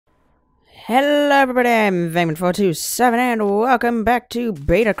Hello everybody, I'm Vangman427 and welcome back to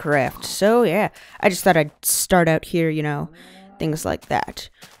BetaCraft. So yeah, I just thought I'd start out here, things like that.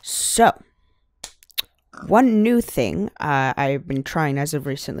 So, one new thing I've been trying as of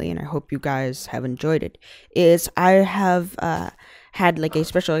recently, and I hope you guys have enjoyed it, is I have had like a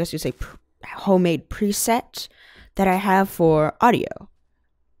special, I guess you'd say, homemade preset that I have for audio.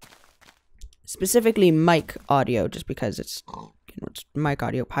 Specifically mic audio, just because it's mic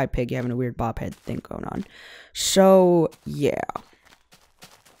audio, Pi Pig, having a weird bob head thing going on. So, yeah.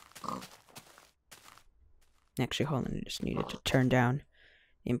 Actually, hold on, I just needed to turn down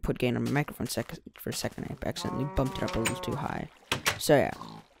input gain on my microphone for a second. I accidentally bumped it up a little too high. So, yeah.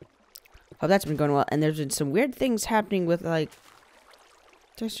 Hope that's been going well. And there's been some weird things happening with, like,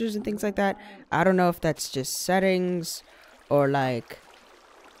 textures and things like that. I don't know if that's just settings or, like,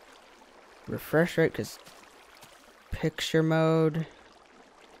 refresh rate, because picture mode.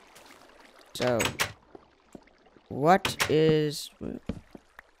 So, what are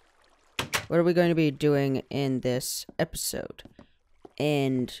we going to be doing in this episode?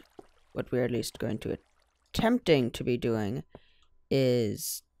 And what we're at least going to attempting to be doing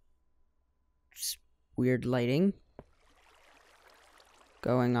is weird lighting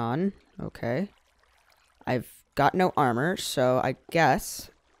going on. Okay. I've got no armor, so I guess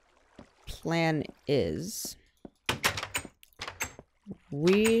plan is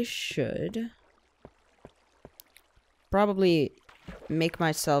we should probably make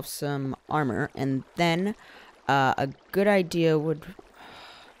myself some armor, and then a good idea would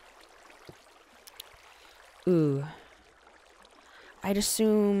I'd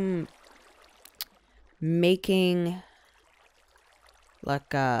assume making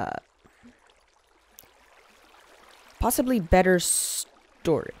like possibly better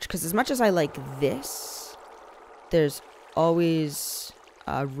storage, because as much as I like this, there's always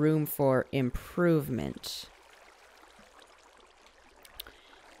room for improvement.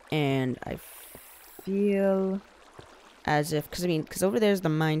 And I feel as if, because over there's the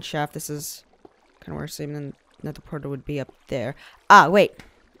mine shaft. This is kind of where saying another portal would be up there. Ah, wait.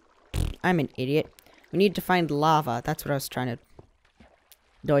 I'm an idiot. We need to find lava. That's what I was trying to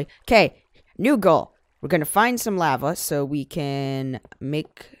do. Okay, new goal. We're going to find some lava so we can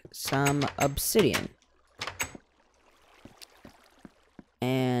make some obsidian.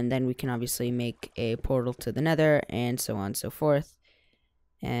 And then we can obviously make a portal to the nether, and so on and so forth.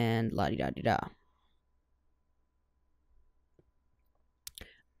 And la-di-da-di-da.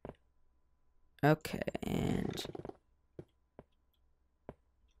 Okay, and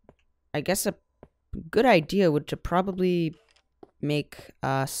I guess a good idea would to probably make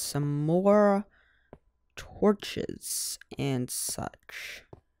some more torches and such.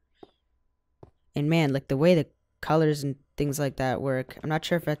 And man, like the way the colors and things like that work, I'm not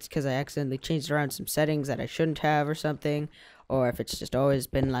sure if that's because I accidentally changed around some settings that I shouldn't have or something, or if it's just always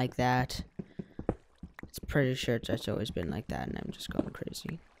been like that. It's pretty sure it's just always been like that, and I'm just going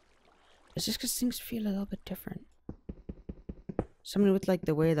crazy. It's just because things feel a little bit different. Something with like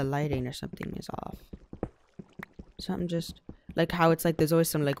the way the lighting or something is off. Something just like how it's like there's always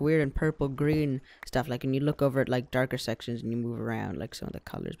some like weird and purple green stuff, like when you look over at like darker sections and you move around, like some of the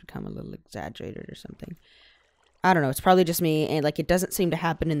colors become a little exaggerated or something. I don't know, it's probably just me, and like it doesn't seem to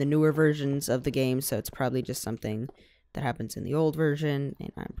happen in the newer versions of the game, so it's probably just something that happens in the old version,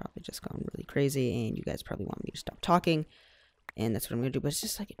 and I'm probably just going really crazy, and you guys probably want me to stop talking, and that's what I'm gonna do. But it's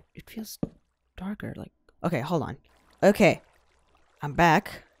just like it feels darker. Like, okay, hold on. Okay, I'm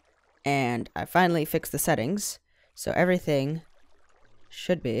back, and I finally fixed the settings, so everything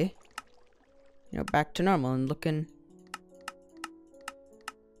should be, back to normal and looking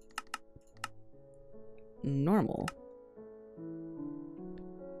normal.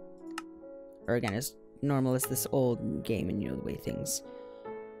 Or again, as normal as this old game, and the way things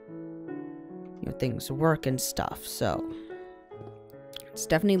things work and stuff. So it's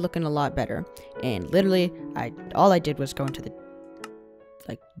definitely looking a lot better. And literally all I did was go into the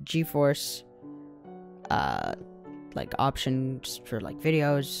like GeForce like options for like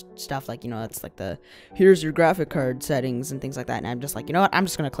videos stuff, like it's like the here's your graphic card settings and things like that, and I'm just like, what, I'm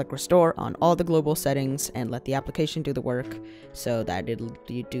just gonna click restore on all the global settings and let the application do the work so that it'll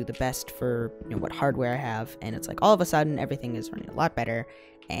do the best for what hardware I have. And it's like all of a sudden everything is running a lot better,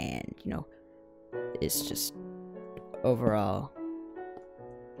 and it's just overall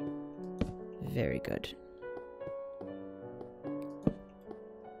very good.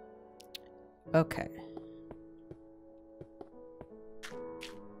 Okay.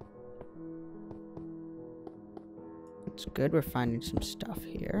 It's good, we're finding some stuff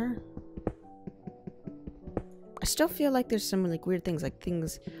here. I still feel like there's some like weird things,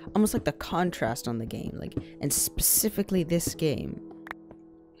 almost like the contrast on the game, like, and specifically this game,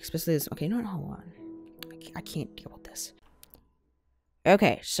 especially this. Okay, no, hold on, I can't deal with this.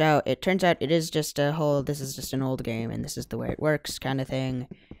 Okay, so it turns out it is just a whole. This is just an old game, and this is the way it works, kind of thing.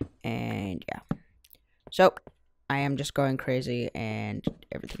 And yeah, so I am just going crazy, and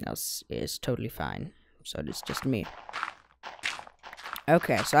everything else is totally fine. So it's just me.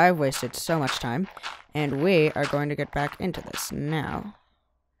 Okay, so I've wasted so much time, and we are going to get back into this now.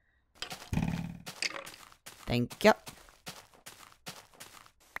 Thank you.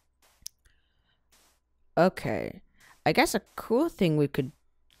 Okay, I guess a cool thing we could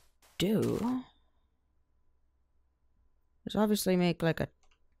do is obviously make a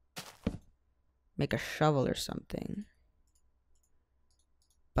shovel or something.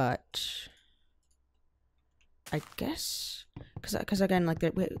 But I guess because again, like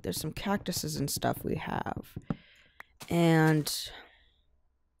there's some cactuses and stuff we have, and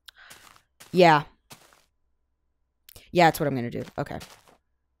yeah, that's what I'm gonna do. Okay.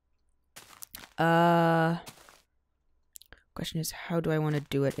 Question is, how do I want to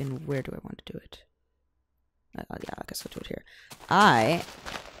do it, and where do I want to do it? Yeah, I guess I'll do it here. I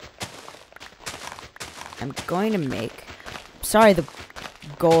am going to make. Sorry, the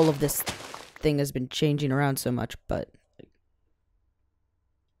goal of this thing has been changing around so much, but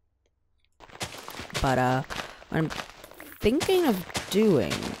what I'm thinking of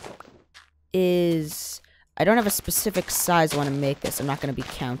doing is, I don't have a specific size I want to make this. I'm not going to be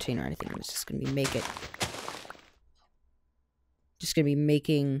counting or anything. I'm just going to be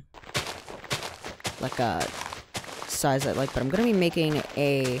making like a size I like, but I'm going to be making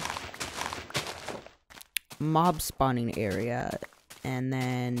a mob spawning area, and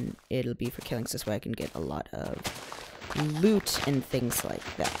then it'll be for killing, so this way I can get a lot of loot and things like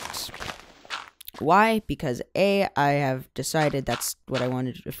that. Why? Because A, I have decided that's what I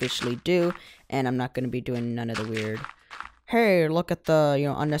wanted to officially do, and I'm not going to be doing none of the weird, hey, look at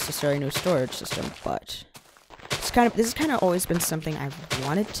the, unnecessary new storage system, but this has kind of always been something I've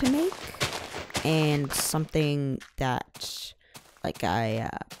wanted to make, and something that, like, I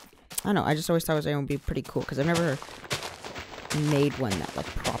don't know, I just always thought it would be pretty cool, because I've never made one that, like,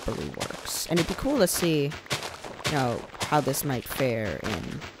 properly works. And it'd be cool to see, how this might fare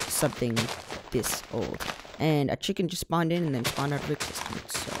in something this old. And a chicken just spawned in and then spawned out of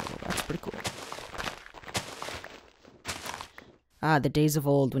existence, so that's pretty cool. Ah, the days of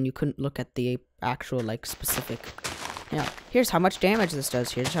old when you couldn't look at the actual, like, specific, here's how much damage this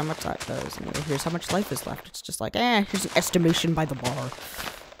does, here's how much that does, and here's how much life is left. It's just like, here's an estimation by the bar.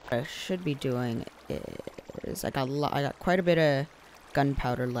 What I should be doing is, I got quite a bit of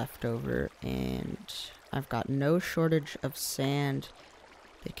gunpowder left over, and I've got no shortage of sand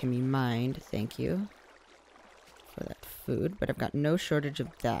that can be mined. Thank you for that food, but I've got no shortage of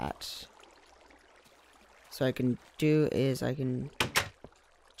that. So I can do is I can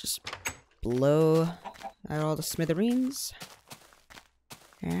just blow out all the smithereens.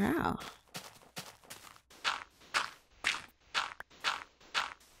 Yeah.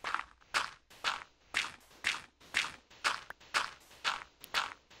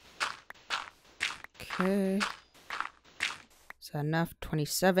 Okay. Is that enough?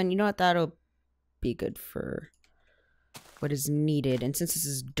 27. You know what? That'll be good for what is needed. And since this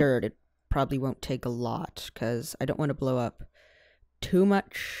is dirt, it probably won't take a lot, because I don't want to blow up too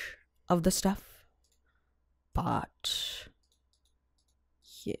much of the stuff. But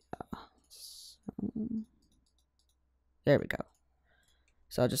yeah. So, there we go.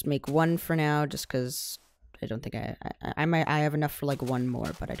 So I'll just make one for now, just because I don't think I have enough for like one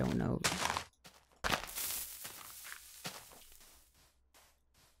more, but I don't know.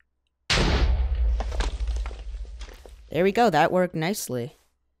 There we go, that worked nicely.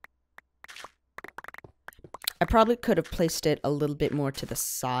 I probably could have placed it a little bit more to the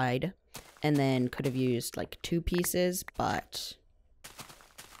side, and then could have used like 2 pieces, but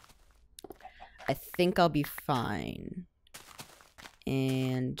I think I'll be fine.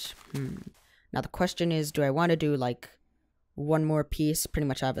 And, now the question is, do I want to do like one more piece, pretty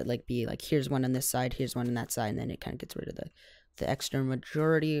much have it like be like, here's one on this side, here's one on that side, and then it kind of gets rid of the extra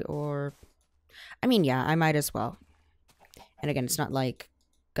majority, or, I mean, yeah, I might as well. And again, it's not like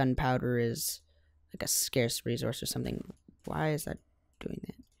gunpowder is like a scarce resource or something. Why is that doing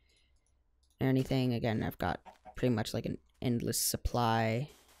that? Or anything. Again, I've got pretty much like an endless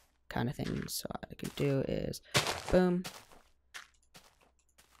supply kind of thing. So what I can do is, boom.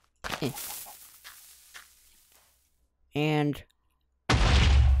 And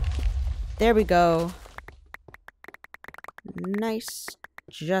there we go. Nice.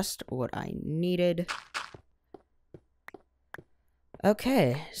 Just what I needed.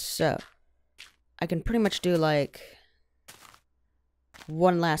 Okay, so I can pretty much do like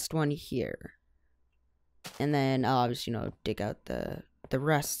one last one here. And then I'll obviously, dig out the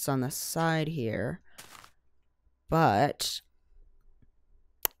rests on the side here. But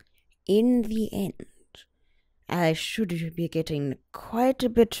in the end, I should be getting quite a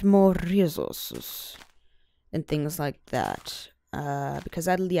bit more resources and things like that. Because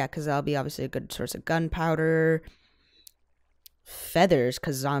I'll be obviously a good source of gunpowder, feathers,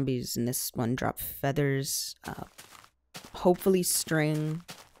 because zombies in this one drop feathers, hopefully string,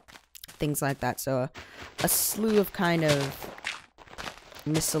 things like that. So a slew of kind of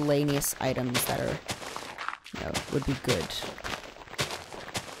miscellaneous items that are, would be good.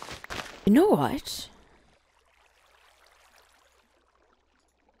 You know what?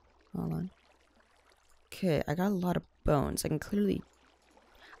 Hold on. Okay, I got a lot of bones.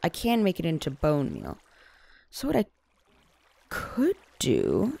 I can make it into bone meal. So what I could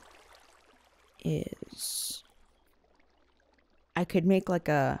do is I could make like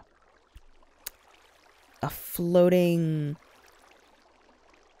a floating,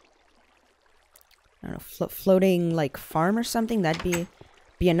 I don't know, floating like farm or something. That'd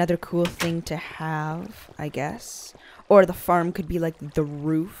be another cool thing to have, I guess. Or the farm could be like the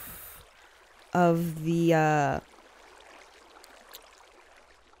roof of the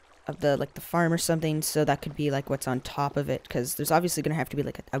like the farm or something, so that could be like what's on top of it, because there's obviously gonna have to be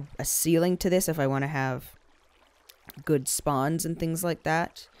like a ceiling to this if I want to have good spawns and things like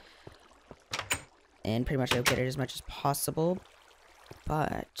that, and pretty much I'll get it as much as possible.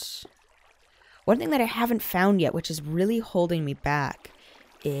 But one thing that I haven't found yet, which is really holding me back,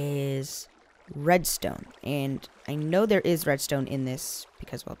 is redstone. And I know there is redstone in this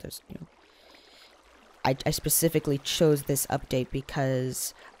because, well, there's, I specifically chose this update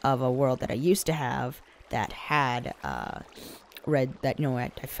because of a world that I used to have that had I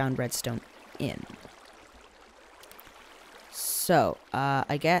found redstone in. So,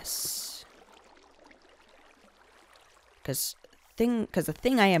 I guess because the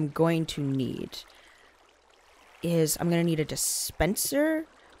thing I am going to need is I'm going to need a dispenser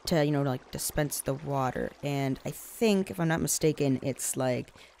to, like dispense the water. And I think, if I'm not mistaken, it's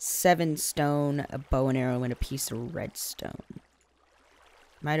like 7 stone, a bow and arrow, and a piece of redstone.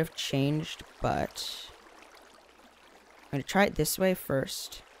 Might have changed, but I'm going to try it this way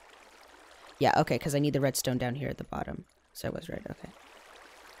first. Yeah, okay, because I need the redstone down here at the bottom. So I was right, okay.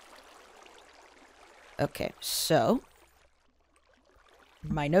 Okay, so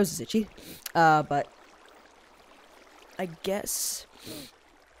my nose is itchy, but I guess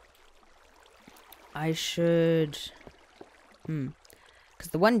I should, because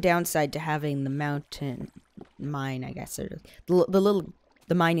the one downside to having the mountain mine, I guess, or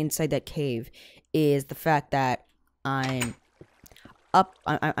the mine inside that cave, is the fact that I'm up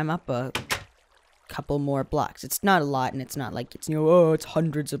a couple more blocks. It's not a lot, and it's not like it's, it's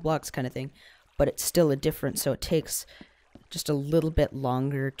hundreds of blocks kind of thing, but it's still a difference, so it takes just a little bit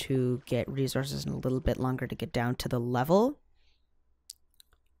longer to get resources and a little bit longer to get down to the level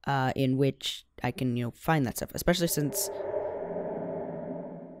in which I can, find that stuff. Especially since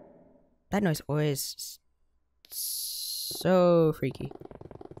that noise always so freaky.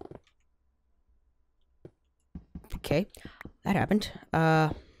 Okay, that happened.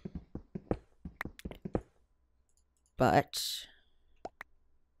 But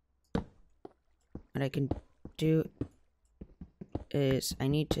what I can do is I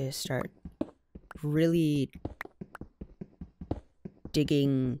need to start really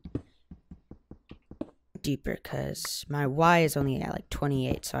digging deeper, because my Y is only at like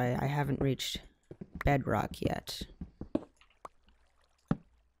 28, so I haven't reached bedrock yet.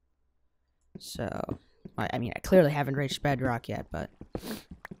 So, I mean, I clearly haven't reached bedrock yet, but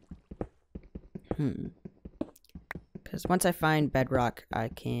because once I find bedrock, I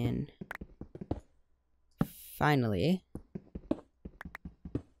can finally,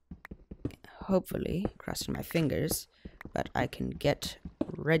 hopefully, crossing my fingers, but I can get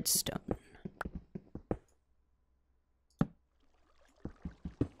redstone.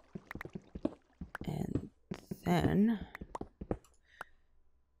 And then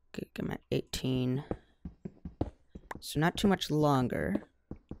I'm at 18, so not too much longer.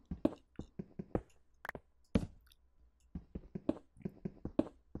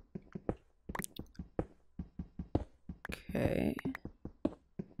 Okay,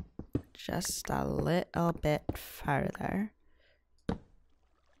 just a little bit further.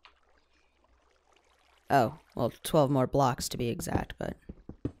 Oh, well, 12 more blocks to be exact, but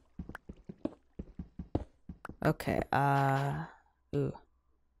okay, ooh.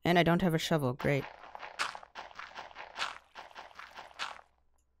 And I don't have a shovel, great.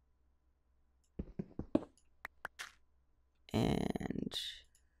 And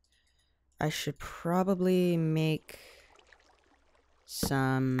I should probably make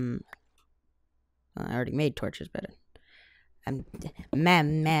some... Well, I already made torches, but my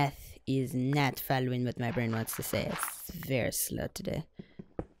math is not following what my brain wants to say. It's very slow today.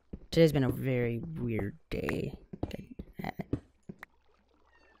 Today's been a very weird day.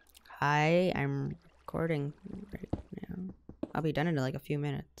 Hi, I'm recording right now. I'll be done in like a few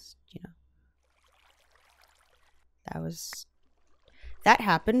minutes, you know. That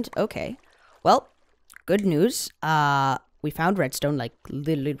happened. Okay. Well, good news. We found redstone like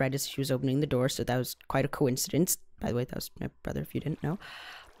literally right as she was opening the door, so that was quite a coincidence. By the way, that was my brother, if you didn't know.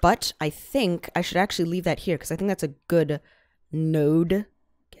 But I think I should actually leave that here because I think that's a good node.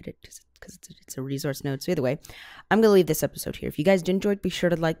 Get it? Because it's a resource node. So either way, I'm going to leave this episode here. If you guys did enjoy it, be sure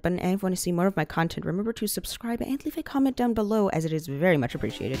to like button. And if you want to see more of my content, remember to subscribe and leave a comment down below as it is very much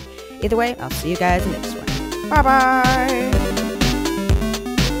appreciated. Either way, I'll see you guys in the next one. Bye-bye!